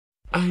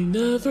I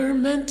never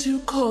meant to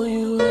call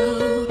you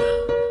out.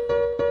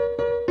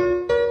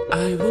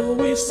 I've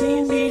always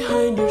seen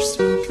behind your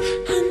smoke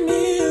and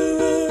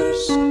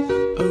mirrors.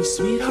 Oh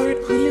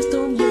sweetheart, please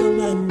don't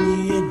yell at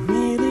me. It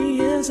really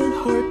isn't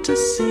hard to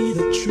see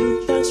the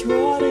truth that's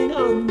rotting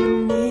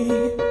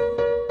underneath.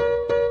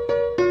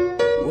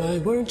 Why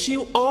weren't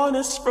you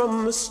honest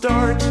from the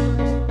start?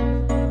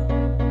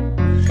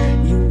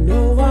 You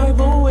know I've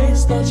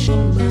always thought she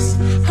must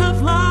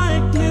have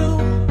liked you.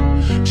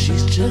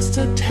 She's just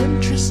a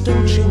temptress,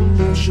 don't you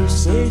know? She'll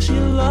say she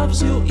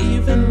loves you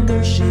even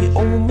though she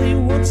only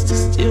wants to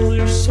steal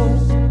your soul.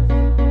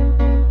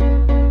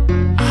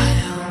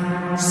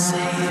 I'll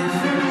save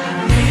you.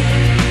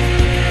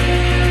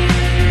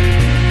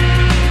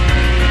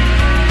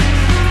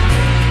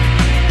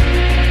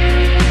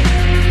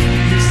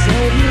 You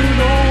said you'd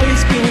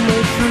always be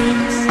my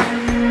friends,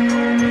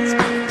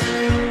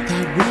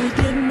 that we'd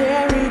get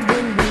married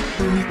when we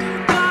both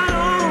got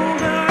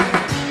older.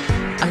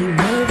 I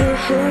never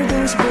heard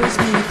those words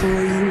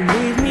before. You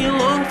made me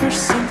long for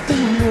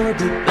something more,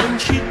 but then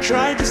she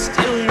tried to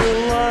steal your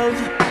love.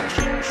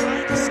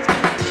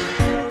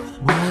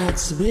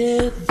 What's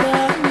with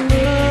that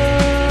love?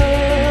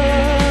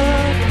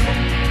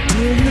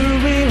 Do you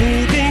really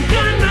think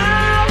I'm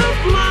out of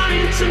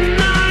line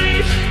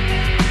tonight?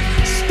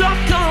 Stop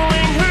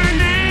calling her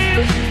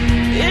name.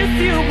 If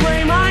you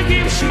play my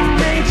game, she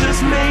may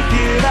just make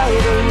it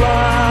out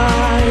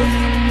alive.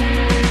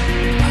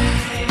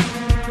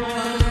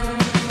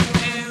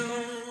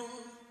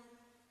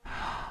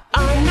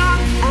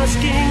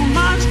 Asking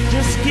much,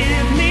 just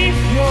give me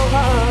your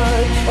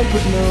heart. And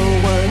put no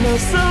one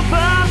else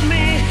above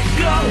me.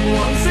 Go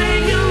on,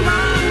 say you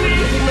love me.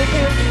 Take my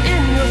hand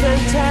in yours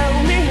and tell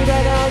me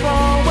that I'll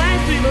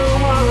always be the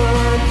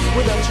one.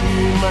 Without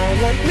you, my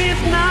life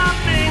means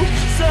nothing.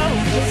 So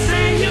just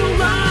say you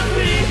love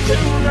me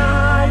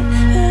tonight.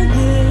 And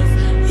if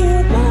you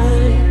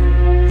like,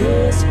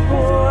 this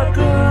poor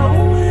girl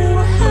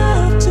will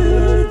have to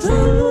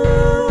die.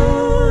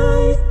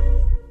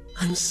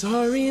 I'm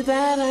sorry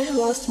that I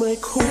lost my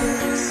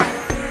course.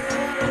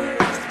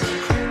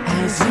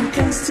 As you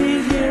can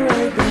see here,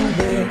 I've been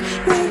very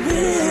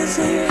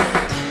busy.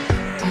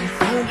 I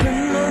found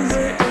your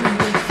number in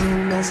my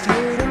phone, asked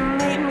her to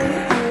meet me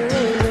here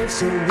alone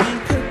so we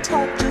could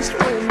talk just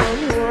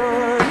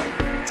one-on-one.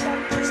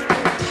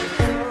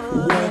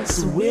 What's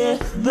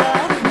with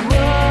that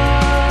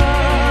love?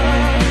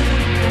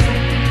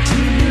 Do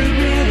you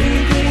really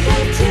think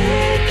I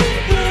take it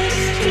this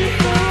too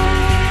far?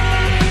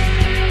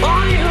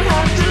 All you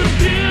have to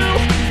do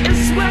is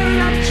swear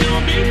that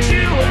you'll be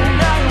true, and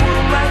I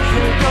will let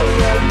you go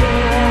right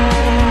now.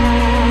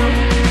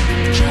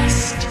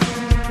 Just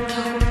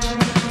don't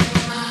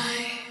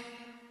lie.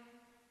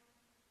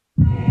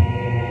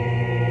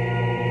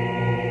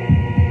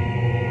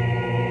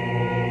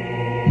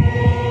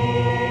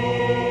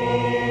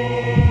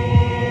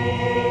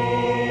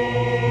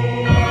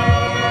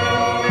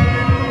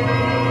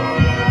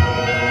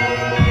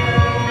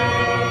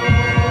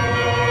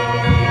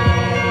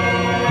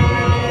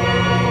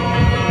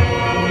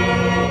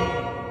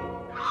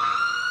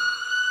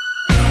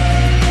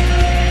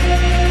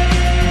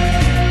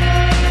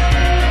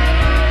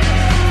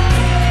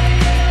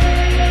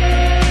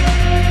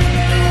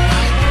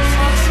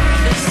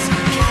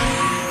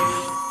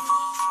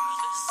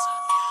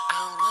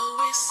 I'll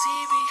always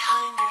see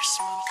behind your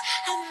smoke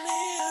and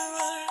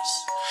mirrors.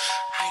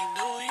 I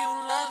know you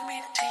love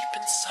me deep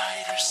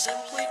inside. You're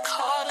simply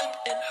caught up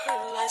in her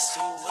lies,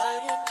 so I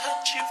will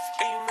cut you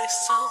free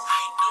myself.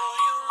 I know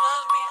you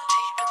love me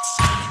deep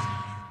inside.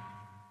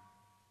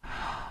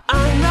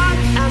 I'm not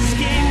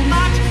asking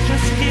much,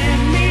 just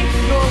give me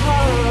your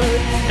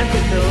heart. And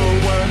put no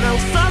one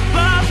else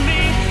above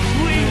me.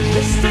 Please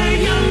just say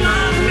you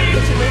love me.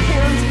 Take my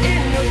hands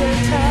in yours and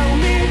tell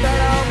me that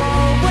I'll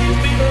always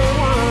be the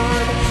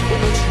one.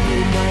 Without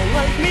you, my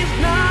life means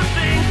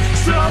nothing.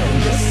 So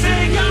just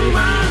say you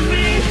love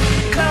me.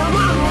 Come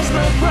on, what's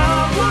the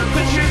problem?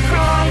 Quit your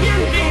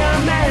crying, be a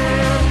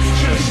man.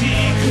 Sure, she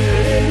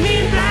couldn't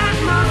mean that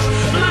much.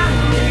 Let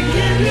me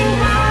give you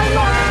my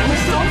life, my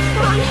soul,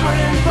 my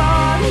heart and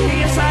body.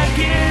 Yes, I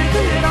give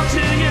it all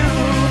to you.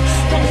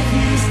 And if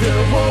you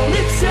still won't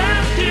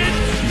accept it,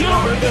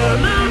 you're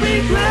gonna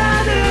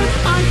regret it.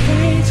 I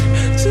hate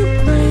to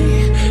play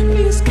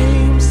these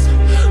games,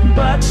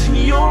 but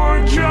you're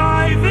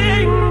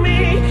driving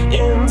me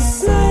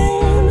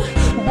insane.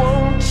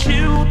 Won't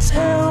you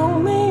tell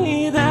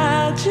me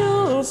that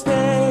you'll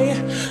stay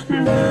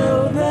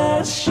now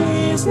that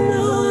she's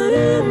not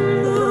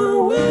in the